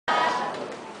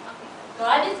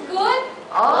God is good?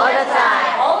 All the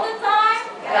time. All the time?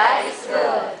 God is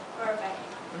good. Perfect.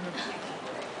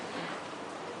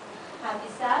 Happy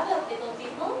Sabbath, little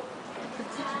people.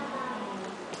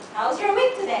 How's your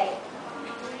week today?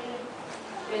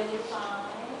 Really fine?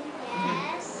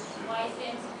 Yes. Why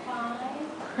seems fine?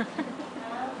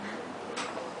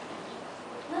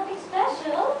 Nothing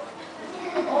special?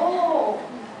 Oh.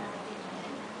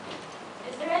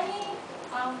 Is there any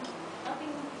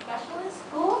nothing special in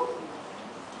school?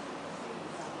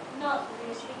 Not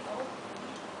really. Oh.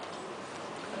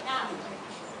 Now,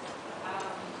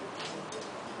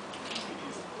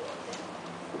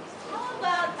 how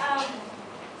about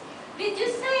did you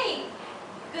say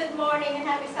good morning and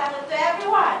happy Sabbath to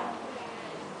everyone?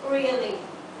 Really?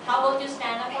 How about you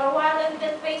stand up for a while and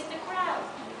then face the crowd?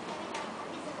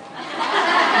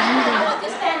 How about you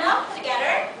stand up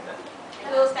together?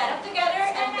 We'll stand up together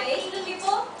and face the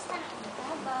people.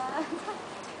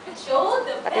 Show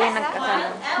the best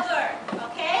smile ever.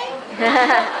 Okay?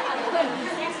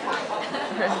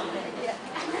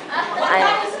 What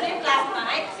time you sleep last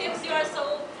night since you are so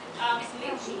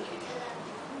sleepy?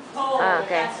 Oh,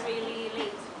 Okay. that's really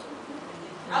late.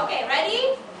 Okay,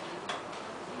 ready?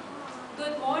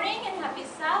 Good morning and happy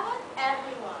Sabbath,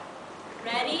 everyone.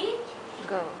 Ready?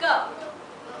 Go. Go.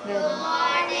 Good.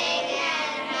 Morning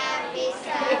and happy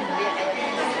Sabbath.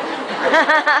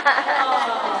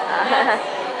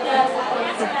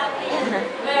 That's lovely.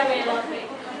 Very lovely.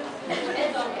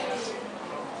 It's okay.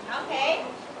 Okay.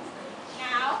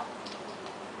 Now,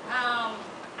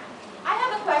 I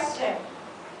have a question.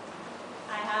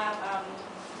 I have,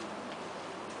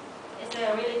 it's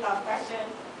a really tough question.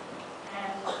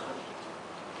 And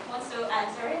wants to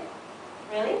answer it?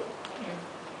 Really?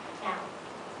 Now,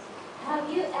 have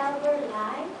you ever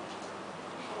lied?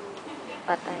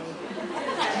 Patay.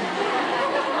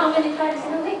 How many times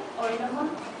in a week? Or in a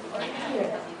month? Or in a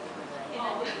year?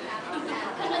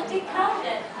 Cannot be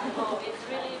counted. Oh, it's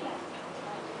really...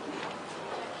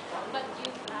 But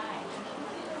you lied.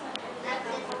 That's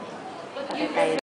it. But you Patay.